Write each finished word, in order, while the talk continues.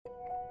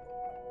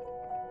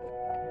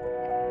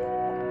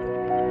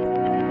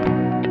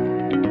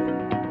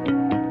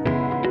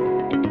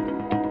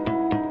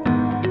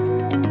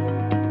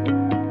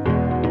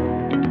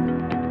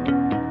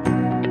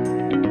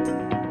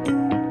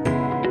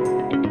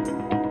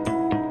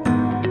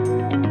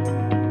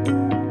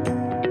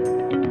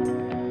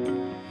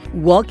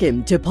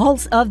Welcome to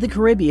Pulse of the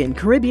Caribbean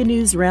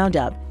News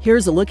Roundup.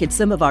 Here's a look at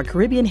some of our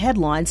Caribbean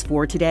headlines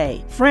for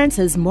today.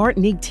 France's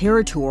Martinique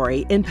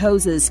territory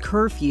imposes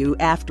curfew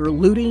after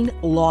looting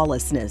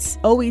lawlessness.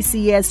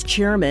 OECS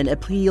chairman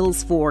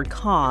appeals for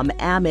calm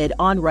amid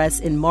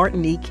unrest in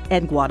Martinique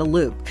and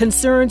Guadeloupe.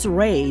 Concerns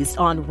raised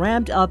on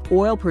ramped-up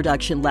oil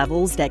production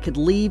levels that could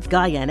leave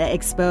Guyana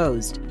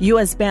exposed.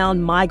 U.S.-bound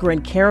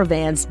migrant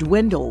caravans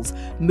dwindles,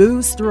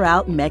 moves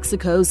throughout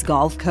Mexico's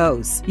Gulf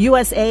Coast.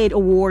 USAID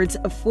awards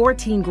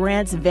 14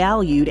 grants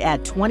valued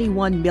at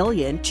 $21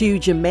 million to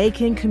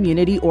Jamaican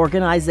community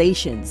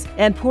organizations.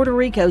 And Puerto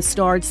Rico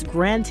starts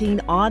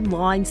granting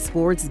online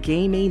sports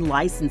gaming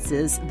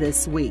licenses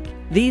this week.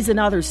 These and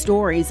other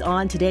stories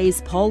on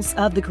today's Pulse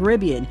of the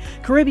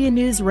Caribbean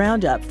News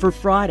Roundup for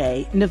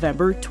Friday,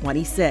 November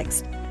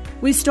 26th.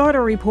 We start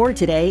our report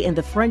today in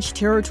the French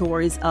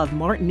territories of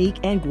Martinique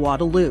and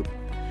Guadeloupe.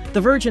 The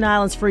Virgin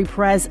Islands Free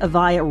Press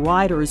via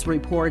Reuters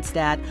reports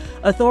that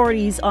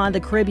authorities on the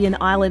Caribbean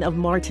island of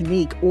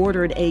Martinique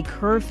ordered a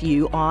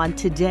curfew on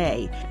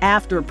today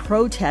after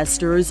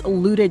protesters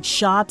looted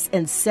shops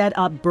and set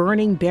up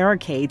burning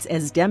barricades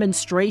as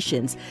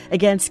demonstrations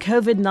against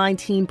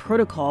COVID-19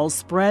 protocols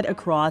spread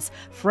across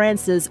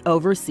France's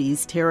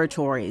overseas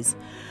territories.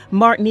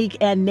 Martinique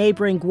and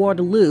neighboring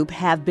Guadeloupe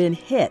have been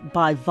hit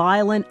by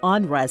violent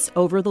unrest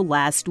over the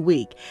last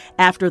week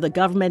after the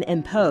government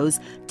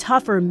imposed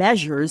tougher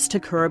measures to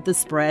curb the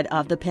spread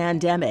of the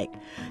pandemic.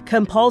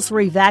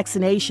 Compulsory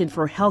vaccination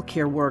for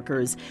healthcare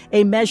workers,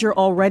 a measure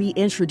already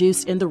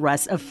introduced in the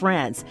rest of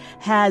France,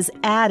 has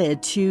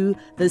added to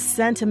the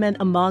sentiment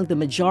among the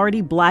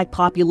majority Black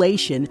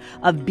population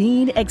of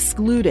being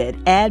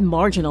excluded and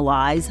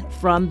marginalized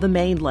from the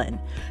mainland.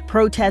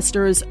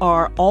 Protesters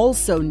are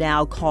also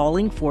now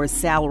calling for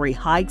salary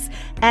hikes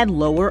and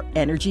lower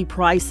energy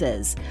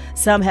prices.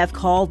 Some have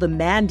called the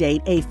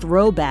mandate a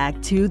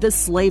throwback to the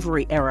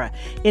slavery era,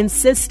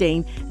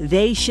 insisting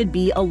they should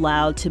be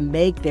allowed to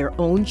make their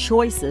own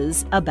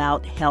choices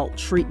about health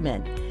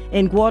treatment.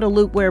 In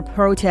Guadeloupe, where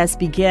protests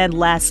began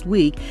last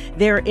week,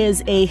 there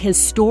is a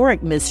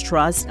historic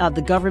mistrust of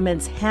the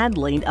government's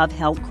handling of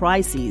health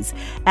crises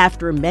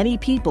after many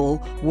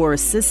people were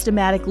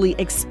systematically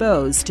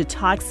exposed to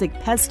toxic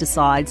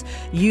pesticides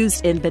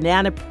used in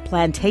banana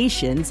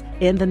plantations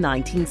in the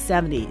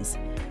 1970s.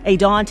 A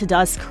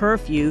dawn-to-dusk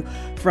curfew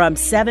from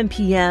 7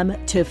 p.m.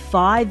 to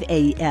 5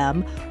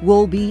 a.m.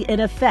 will be in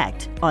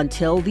effect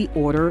until the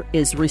order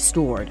is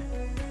restored.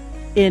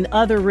 In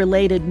other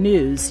related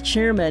news,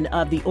 Chairman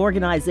of the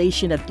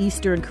Organization of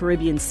Eastern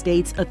Caribbean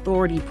States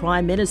Authority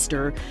Prime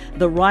Minister,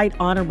 the Right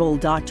Honorable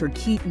Dr.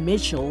 Keith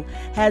Mitchell,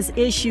 has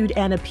issued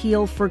an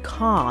appeal for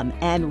calm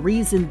and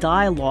reasoned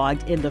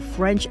dialogue in the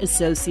French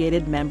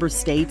associated member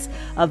states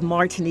of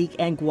Martinique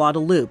and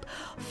Guadeloupe,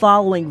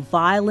 following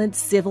violent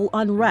civil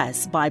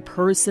unrest by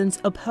persons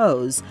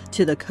opposed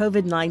to the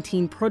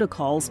COVID-19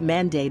 protocols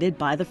mandated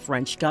by the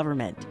French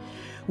government.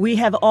 We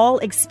have all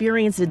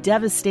experienced the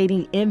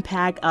devastating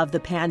impact of the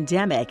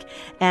pandemic,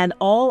 and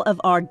all of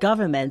our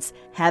governments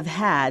have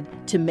had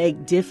to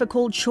make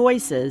difficult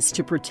choices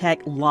to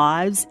protect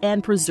lives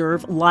and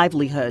preserve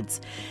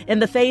livelihoods. In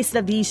the face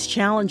of these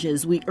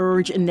challenges, we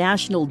urge a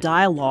national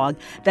dialogue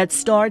that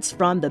starts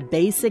from the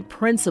basic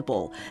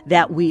principle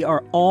that we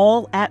are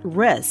all at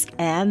risk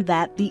and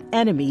that the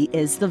enemy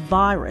is the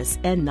virus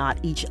and not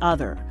each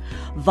other.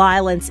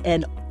 Violence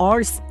and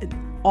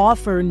arson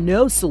offer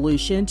no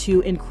solution to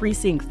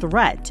increasing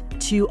threat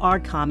to our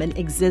common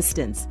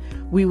existence.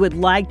 We would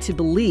like to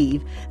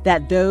believe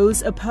that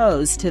those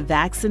opposed to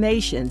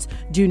vaccinations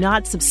do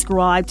not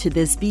subscribe to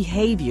this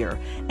behavior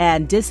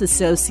and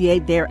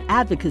disassociate their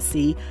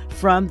advocacy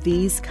from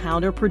these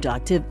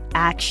counterproductive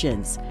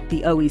actions,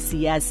 the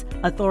OECS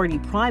Authority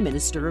Prime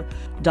Minister,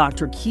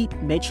 Dr. Keith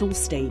Mitchell,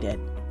 stated.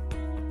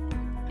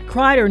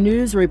 Crider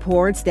News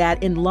reports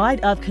that in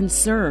light of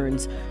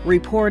concerns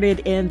reported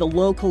in the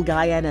local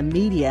Guyana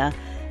media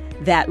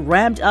that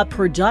ramped up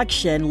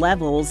production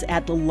levels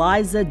at the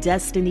Liza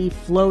Destiny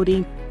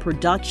floating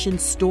production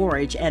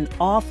storage and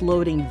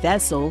offloading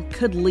vessel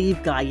could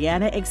leave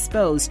Guyana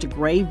exposed to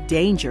grave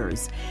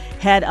dangers,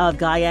 head of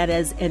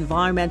Guyana's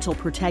Environmental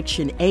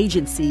Protection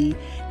Agency,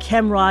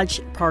 Kemraj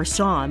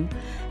Parsham,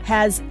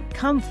 has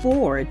come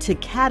forward to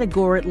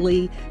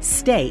categorically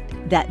state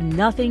that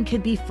nothing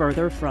could be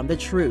further from the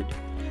truth.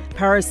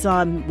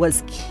 Parasham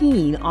was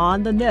keen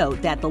on the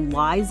note that the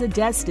Liza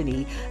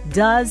Destiny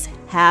does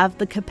have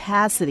the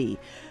capacity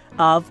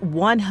of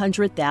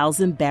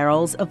 100,000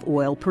 barrels of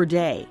oil per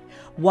day.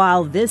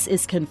 While this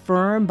is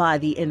confirmed by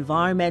the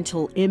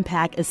Environmental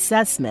Impact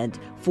Assessment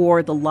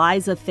for the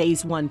Liza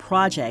Phase 1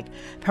 project,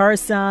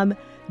 Parasham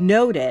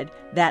noted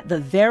that the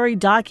very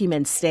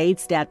document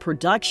states that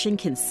production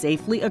can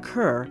safely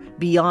occur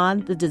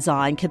beyond the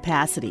design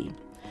capacity.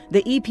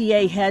 The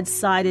EPA head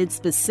cited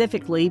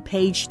specifically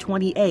page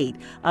 28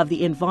 of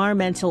the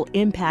Environmental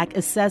Impact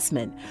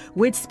Assessment,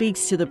 which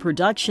speaks to the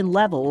production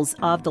levels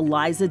of the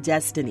Liza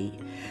Destiny.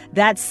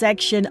 That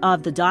section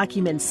of the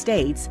document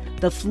states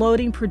the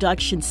floating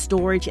production,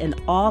 storage, and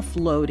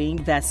offloading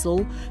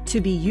vessel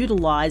to be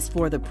utilized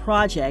for the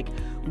project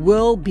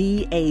will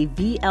be a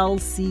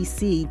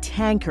VLCC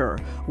tanker,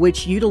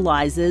 which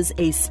utilizes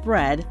a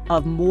spread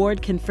of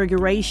moored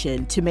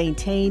configuration to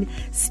maintain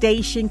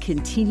station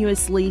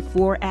continuously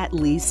for at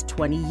least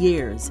 20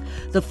 years.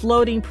 The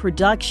floating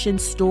production,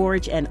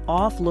 storage, and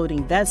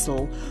offloading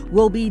vessel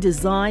will be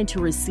designed to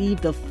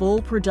receive the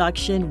full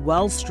production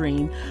well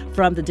stream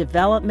from the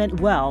development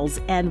wells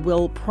and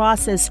will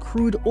process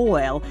crude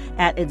oil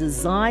at a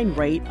design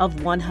rate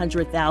of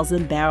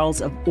 100,000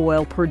 barrels of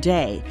oil per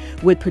day,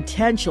 with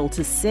potential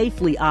to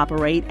safely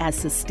operate at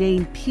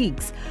sustained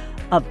peaks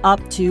of up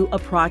to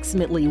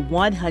approximately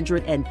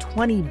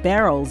 120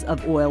 barrels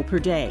of oil per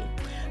day.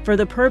 For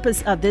the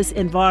purpose of this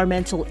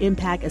environmental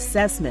impact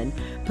assessment,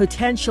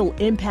 potential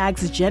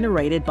impacts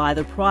generated by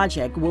the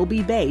project will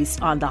be based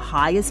on the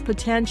highest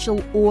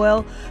potential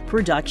oil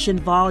production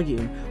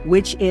volume,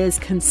 which is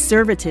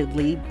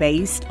conservatively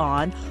based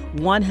on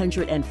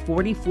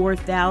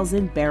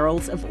 144,000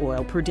 barrels of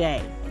oil per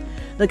day.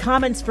 The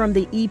comments from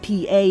the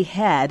EPA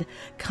head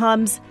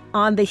comes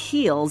on the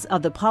heels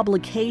of the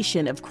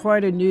publication of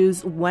Carter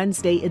News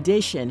Wednesday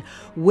edition,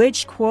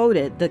 which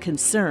quoted the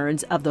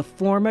concerns of the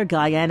former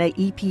Guyana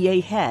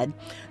EPA head,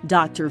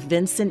 Dr.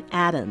 Vincent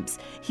Adams.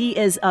 He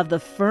is of the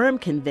firm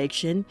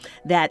conviction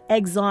that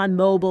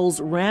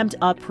ExxonMobil's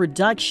ramped-up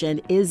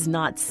production is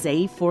not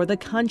safe for the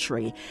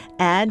country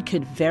and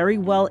could very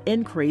well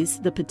increase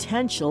the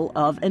potential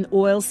of an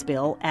oil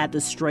spill at the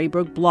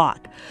Straybrook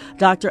block.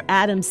 Dr.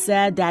 Adams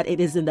said that it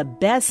is in the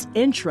best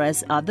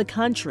interest of the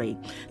country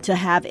to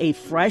have a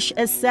fresh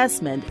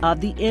assessment of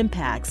the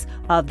impacts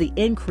of the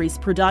increased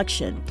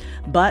production.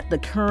 But the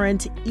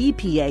current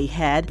EPA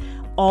head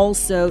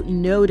also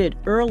noted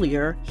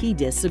earlier he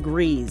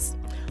disagrees.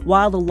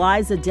 While the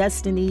Liza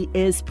Destiny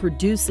is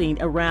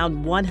producing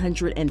around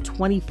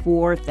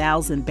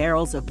 124,000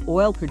 barrels of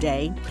oil per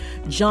day,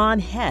 John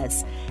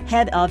Hess,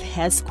 head of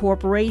Hess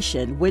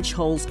Corporation, which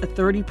holds a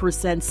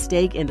 30%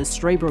 stake in the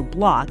Straybrook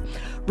block,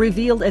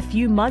 revealed a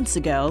few months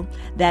ago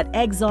that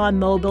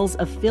ExxonMobil's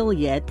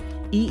affiliate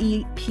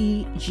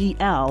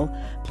EEPGL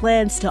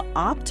plans to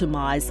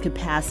optimize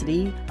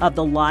capacity of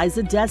the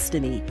Liza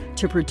Destiny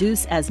to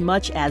produce as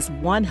much as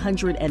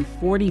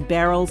 140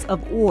 barrels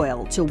of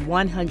oil to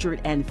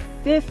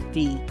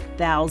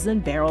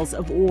 150,000 barrels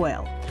of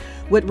oil.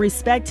 With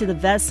respect to the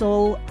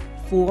vessel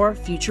for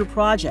future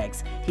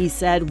projects, he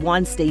said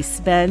once they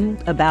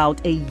spend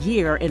about a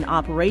year in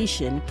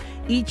operation,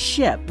 each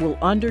ship will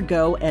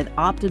undergo an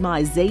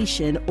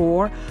optimization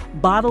or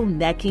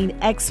bottlenecking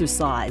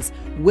exercise,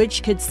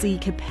 which could see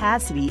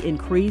capacity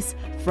increase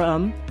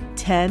from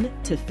 10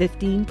 to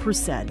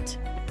 15%.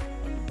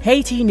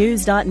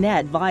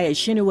 HaitiNews.net via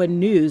Xinhua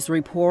News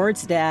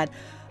reports that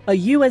a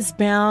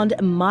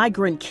U.S.-bound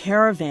migrant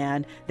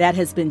caravan that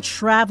has been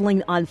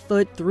traveling on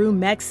foot through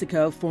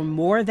Mexico for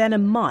more than a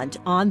month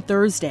on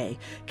Thursday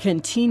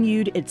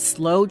continued its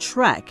slow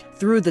trek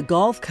through the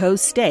Gulf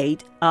Coast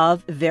state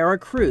of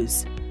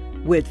Veracruz,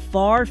 with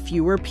far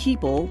fewer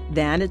people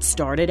than it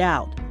started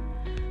out.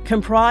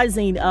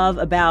 Comprising of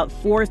about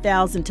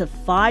 4,000 to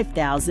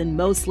 5,000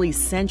 mostly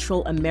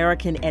Central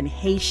American and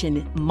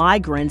Haitian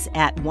migrants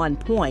at one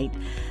point,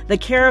 the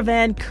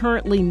caravan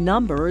currently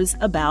numbers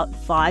about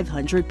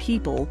 500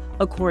 people,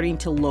 according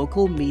to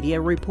local media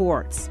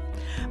reports.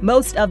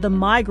 Most of the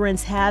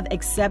migrants have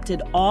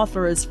accepted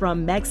offers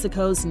from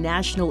Mexico's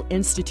National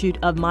Institute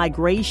of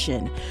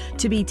Migration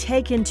to be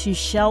taken to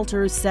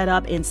shelters set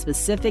up in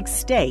specific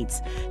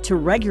states to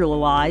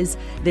regularize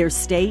their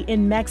stay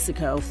in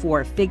Mexico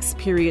for a fixed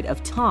period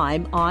of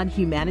time on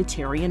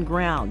humanitarian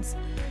grounds.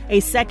 A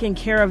second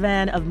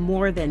caravan of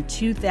more than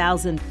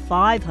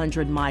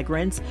 2,500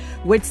 migrants,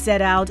 which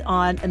set out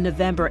on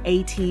November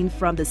 18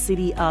 from the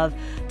city of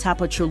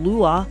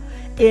Tapachula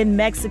in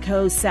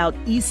Mexico's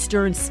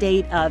southeastern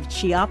state of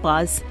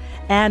Chiapas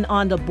and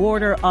on the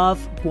border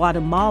of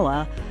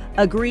Guatemala,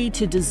 agreed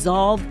to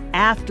dissolve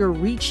after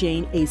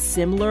reaching a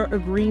similar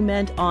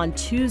agreement on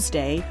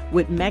Tuesday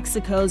with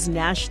Mexico's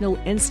National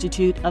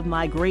Institute of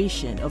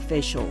Migration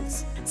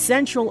officials.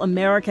 Central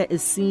America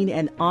is seeing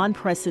an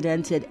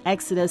unprecedented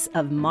exodus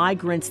of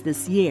migrants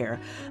this year,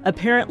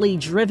 apparently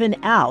driven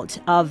out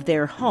of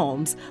their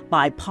homes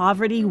by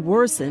poverty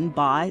worsened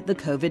by the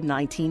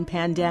COVID-19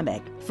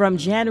 pandemic. From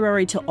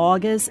January to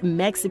August,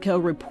 Mexico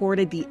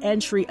reported the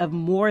entry of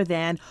more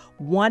than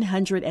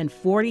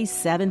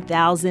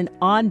 147,000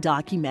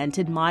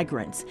 undocumented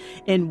migrants,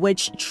 in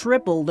which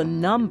triple the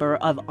number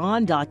of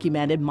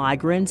undocumented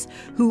migrants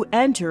who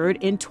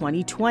entered in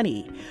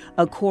 2020,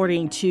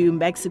 according to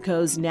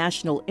Mexico's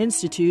National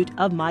Institute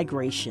of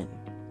Migration.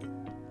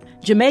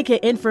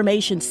 Jamaica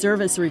Information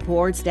Service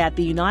reports that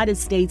the United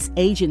States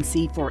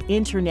Agency for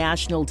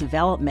International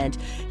Development,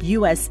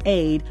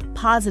 USAID,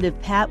 Positive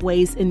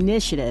Pathways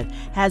Initiative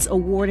has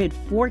awarded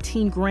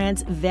 14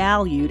 grants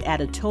valued at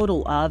a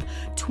total of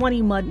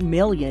 $21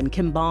 million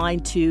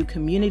combined to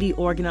community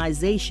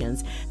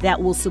organizations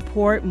that will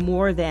support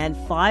more than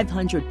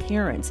 500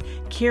 parents,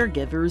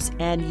 caregivers,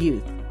 and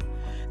youth.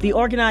 The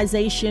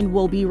organization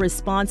will be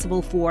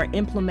responsible for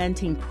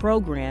implementing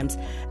programs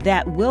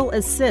that will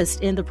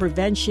assist in the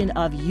prevention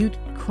of youth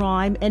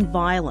crime and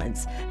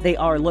violence. They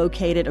are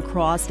located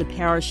across the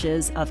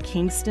parishes of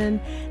Kingston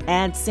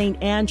and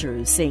St.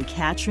 Andrews, St.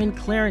 Catherine,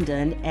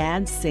 Clarendon,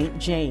 and St.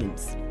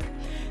 James.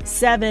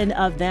 7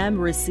 of them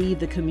received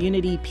the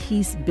Community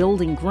Peace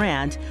Building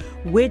Grant,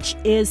 which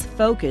is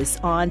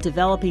focused on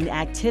developing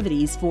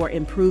activities for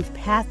improved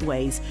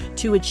pathways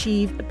to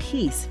achieve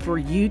peace for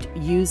youth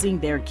using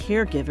their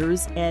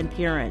caregivers and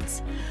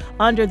parents.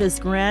 Under this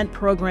grant,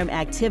 program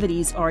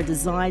activities are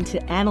designed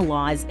to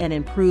analyze and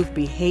improve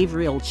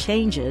behavioral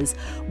changes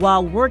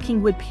while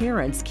working with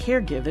parents,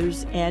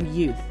 caregivers, and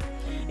youth.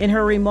 In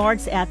her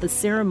remarks at the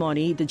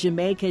ceremony, the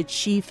Jamaica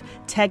Chief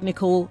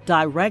Technical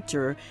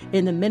Director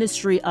in the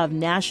Ministry of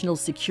National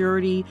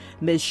Security,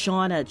 Ms.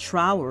 Shauna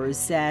Trowers,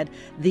 said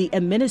the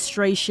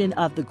administration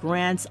of the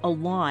grants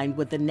align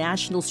with the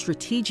national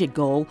strategic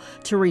goal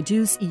to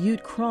reduce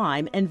youth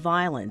crime and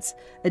violence.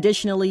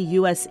 Additionally,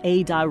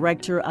 USA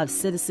Director of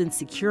Citizen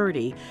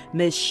Security,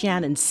 Ms.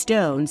 Shannon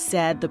Stone,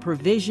 said the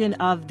provision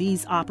of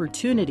these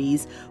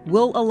opportunities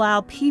will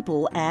allow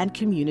people and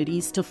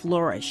communities to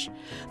flourish.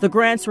 The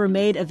grants were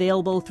made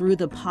available through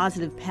the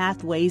Positive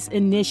Pathways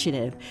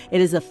Initiative. It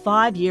is a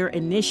 5-year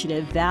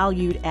initiative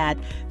valued at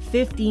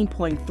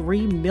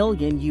 $15.3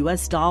 million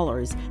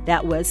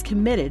that was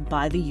committed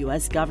by the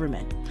U.S.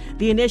 government.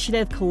 The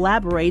initiative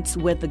collaborates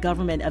with the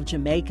government of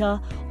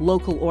Jamaica,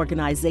 local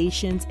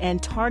organizations,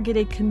 and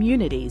targeted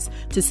communities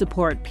to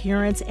support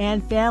parents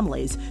and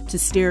families to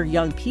steer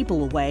young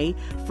people away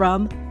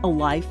from a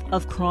life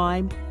of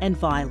crime and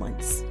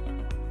violence.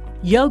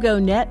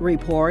 YogoNet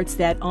reports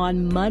that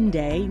on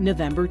Monday,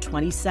 November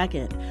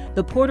 22nd,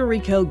 the Puerto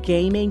Rico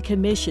Gaming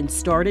Commission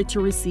started to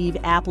receive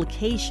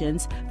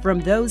applications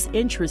from those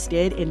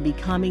interested in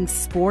becoming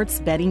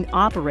sports betting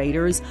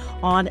operators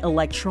on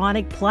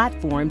electronic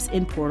platforms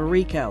in Puerto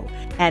Rico,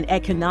 an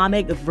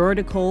economic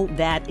vertical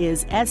that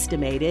is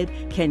estimated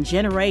can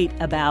generate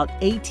about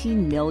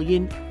 $18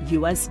 million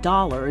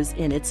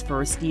in its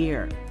first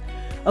year.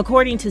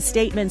 According to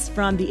statements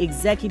from the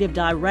executive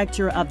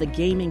director of the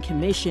Gaming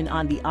Commission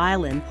on the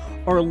island,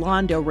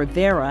 Orlando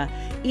Rivera,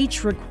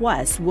 each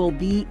request will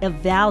be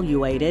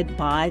evaluated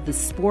by the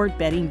Sport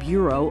Betting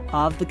Bureau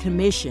of the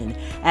Commission,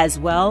 as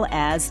well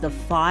as the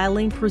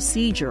filing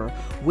procedure,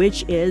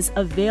 which is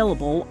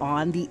available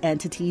on the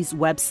entity's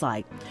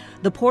website.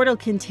 The portal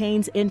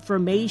contains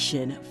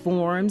information,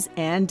 forms,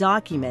 and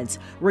documents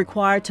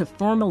required to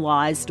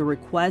formalize the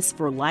request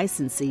for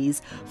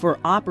licenses for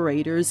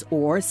operators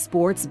or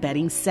sports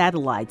betting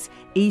satellites,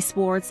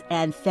 esports,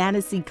 and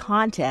fantasy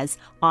contests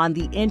on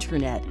the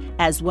internet,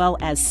 as well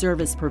as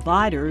service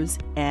providers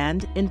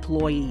and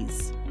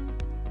employees.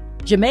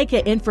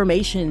 Jamaica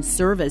Information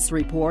Service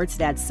reports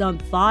that some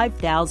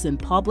 5,000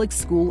 public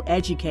school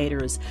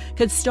educators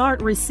could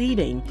start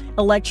receiving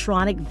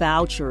electronic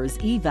vouchers,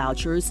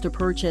 e-vouchers, to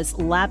purchase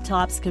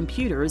laptops,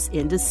 computers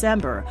in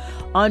December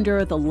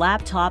under the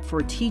Laptop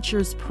for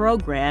Teachers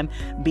program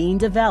being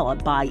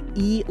developed by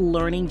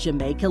eLearning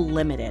Jamaica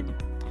Limited.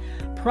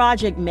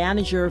 Project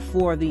manager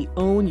for the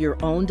Own Your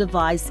Own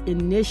Device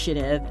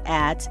initiative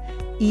at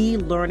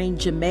eLearning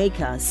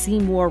Jamaica,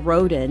 Seymour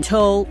Roden,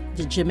 told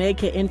the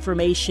Jamaica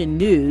Information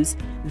News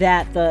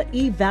that the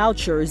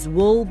e-vouchers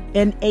will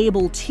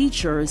enable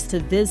teachers to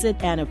visit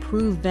an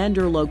approved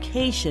vendor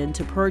location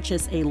to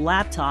purchase a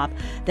laptop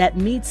that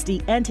meets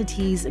the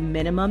entity's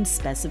minimum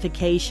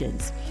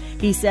specifications.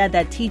 He said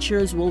that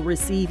teachers will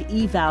receive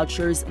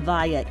e-vouchers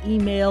via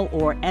email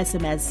or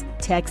SMS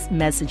text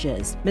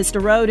messages.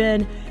 Mr.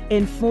 Roden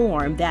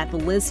informed that the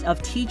list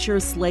of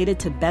teachers slated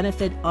to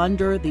benefit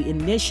under the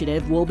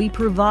initiative will be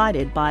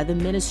provided by the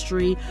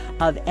Ministry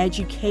of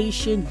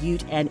Education,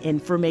 Youth, and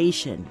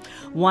Information.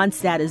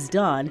 Once that is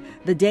done,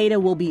 the data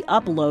will be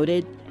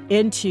uploaded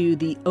into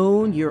the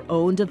Own Your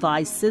Own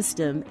Device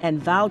system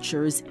and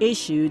vouchers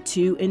issued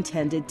to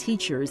intended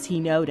teachers, he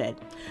noted.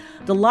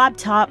 The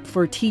Laptop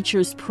for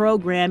Teachers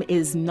program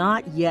is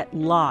not yet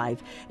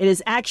live. It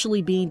is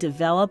actually being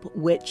developed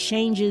with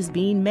changes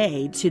being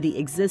made to the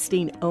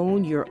existing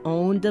Own Your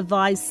Own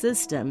Device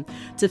system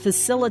to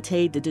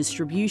facilitate the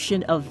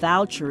distribution of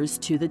vouchers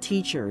to the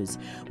teachers.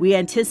 We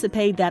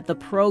anticipate that the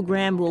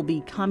program will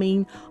be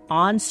coming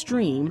on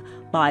stream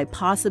by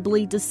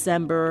possibly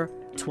December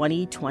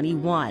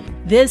 2021.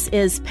 This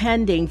is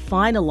pending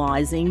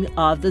finalizing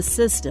of the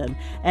system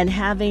and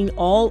having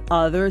all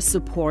other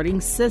supporting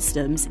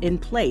systems in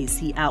place,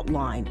 he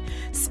outlined.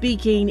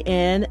 Speaking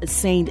in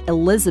St.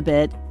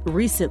 Elizabeth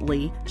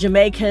recently,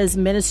 Jamaica's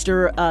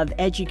Minister of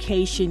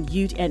Education,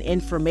 Youth and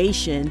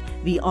Information,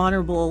 the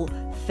Honorable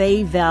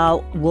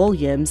Fayval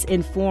Williams,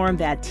 informed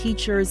that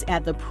teachers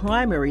at the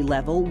primary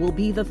level will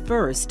be the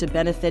first to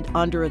benefit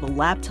under the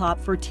Laptop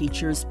for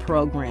Teachers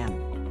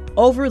program.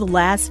 Over the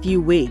last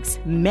few weeks,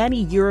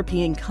 many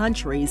European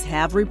countries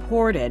have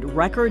reported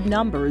record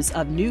numbers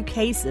of new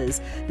cases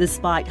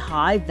despite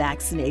high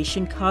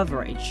vaccination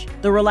coverage.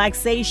 The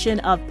relaxation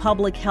of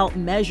public health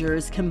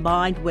measures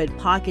combined with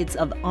pockets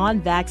of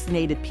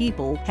unvaccinated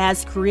people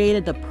has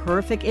created the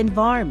perfect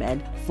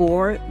environment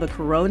for the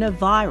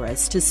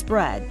coronavirus to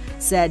spread,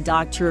 said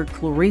Dr.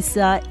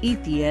 Clarissa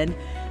Etienne,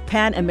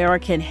 Pan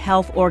American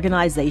Health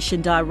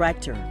Organization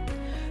Director.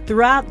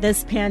 Throughout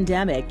this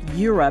pandemic,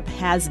 Europe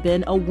has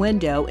been a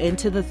window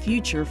into the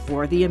future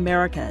for the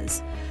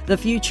Americas. The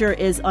future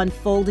is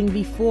unfolding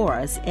before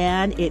us,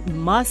 and it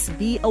must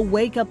be a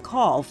wake-up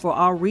call for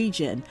our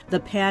region, the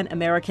Pan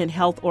American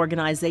Health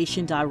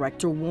Organization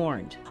director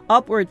warned.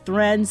 Upward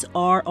trends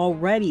are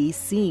already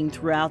seen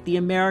throughout the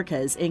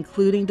Americas,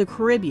 including the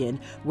Caribbean,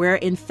 where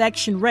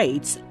infection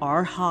rates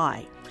are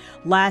high.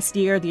 Last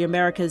year, the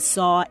Americas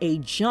saw a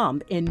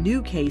jump in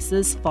new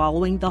cases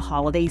following the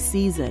holiday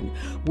season,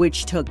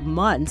 which took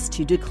months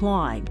to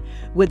decline.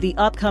 With the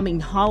upcoming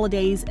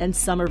holidays and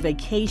summer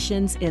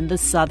vacations in the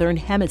Southern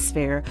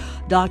Hemisphere,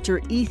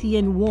 Dr.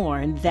 Etienne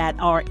warned that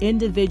our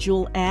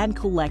individual and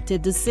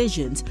collective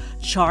decisions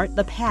chart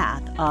the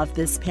path of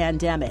this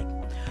pandemic.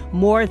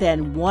 More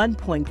than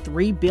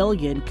 1.3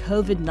 billion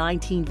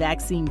COVID-19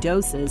 vaccine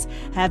doses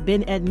have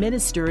been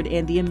administered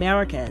in the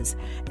Americas,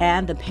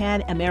 and the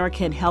Pan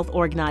American Health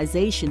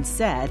Organization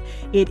said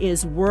it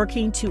is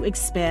working to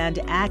expand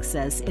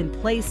access in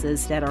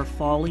places that are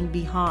falling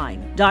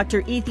behind.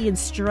 Dr. Etienne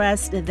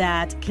stressed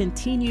that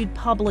continued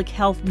public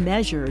health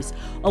measures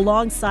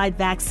alongside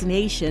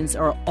vaccinations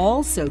are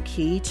also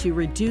key to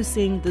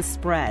reducing the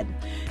spread.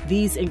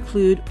 These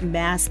include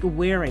mask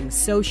wearing,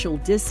 social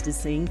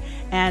distancing,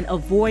 and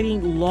avoiding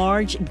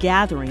large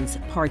gatherings,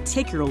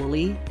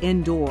 particularly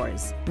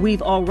indoors.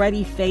 We've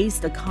already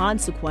faced the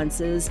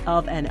consequences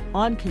of an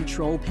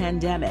uncontrolled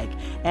pandemic,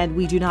 and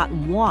we do not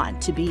want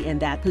to be in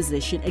that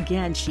position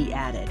again, she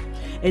added.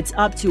 It's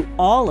up to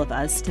all of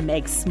us to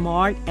make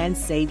smart and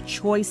safe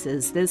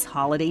choices this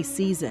holiday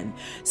season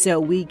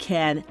so we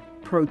can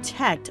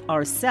protect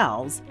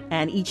ourselves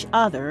and each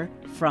other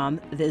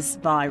from this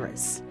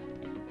virus.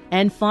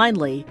 And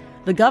finally,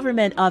 the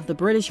government of the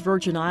British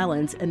Virgin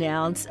Islands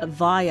announced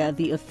via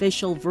the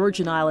official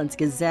Virgin Islands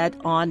Gazette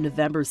on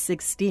November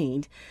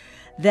 16th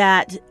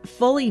that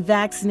fully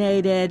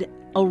vaccinated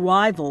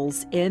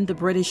arrivals in the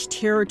British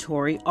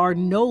territory are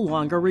no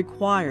longer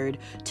required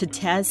to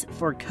test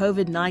for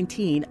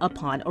COVID-19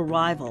 upon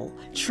arrival.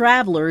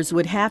 Travelers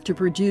would have to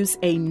produce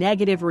a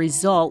negative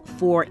result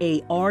for a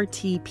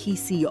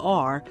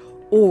RT-PCR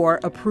or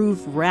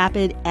approved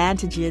rapid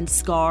antigen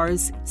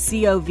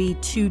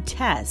SARS-CoV-2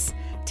 test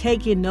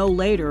taken no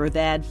later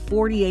than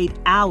 48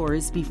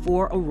 hours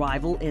before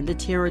arrival in the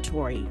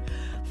territory.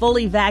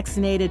 Fully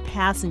vaccinated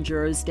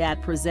passengers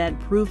that present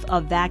proof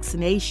of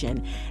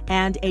vaccination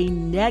and a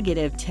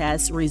negative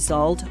test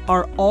result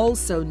are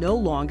also no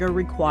longer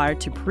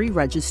required to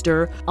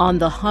pre-register on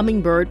the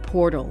Hummingbird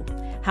portal.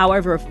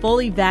 However,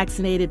 fully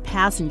vaccinated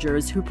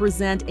passengers who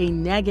present a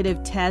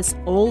negative test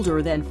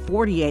older than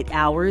 48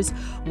 hours,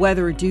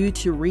 whether due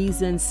to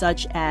reasons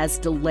such as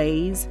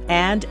delays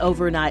and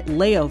overnight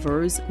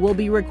layovers, will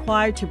be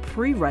required to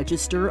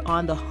pre-register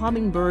on the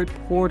Hummingbird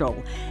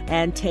portal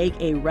and take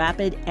a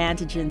rapid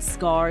antigen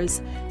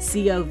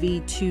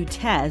SARS-CoV-2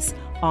 test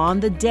on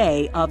the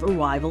day of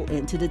arrival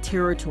into the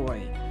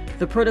territory.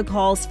 The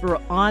protocols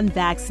for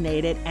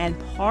unvaccinated and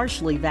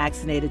partially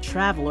vaccinated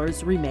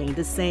travelers remain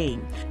the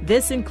same.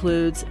 This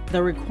includes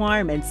the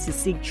requirements to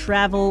seek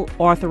travel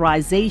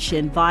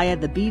authorization via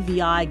the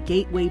BVI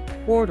Gateway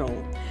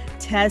portal,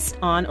 test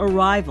on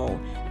arrival,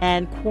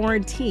 and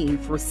quarantine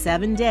for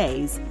 7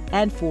 days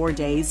and 4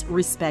 days,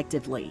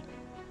 respectively.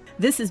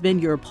 This has been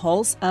your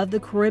Pulse of the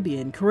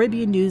Caribbean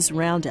News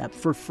Roundup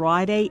for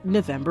Friday,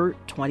 November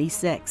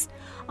 26th.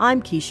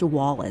 I'm Keisha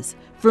Wallace.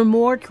 For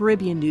more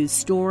Caribbean news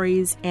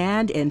stories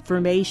and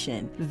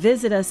information,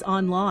 visit us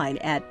online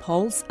at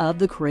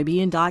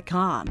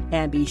pulseofthecaribbean.com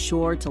and be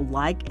sure to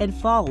like and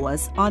follow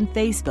us on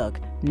Facebook,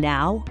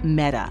 now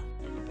Meta.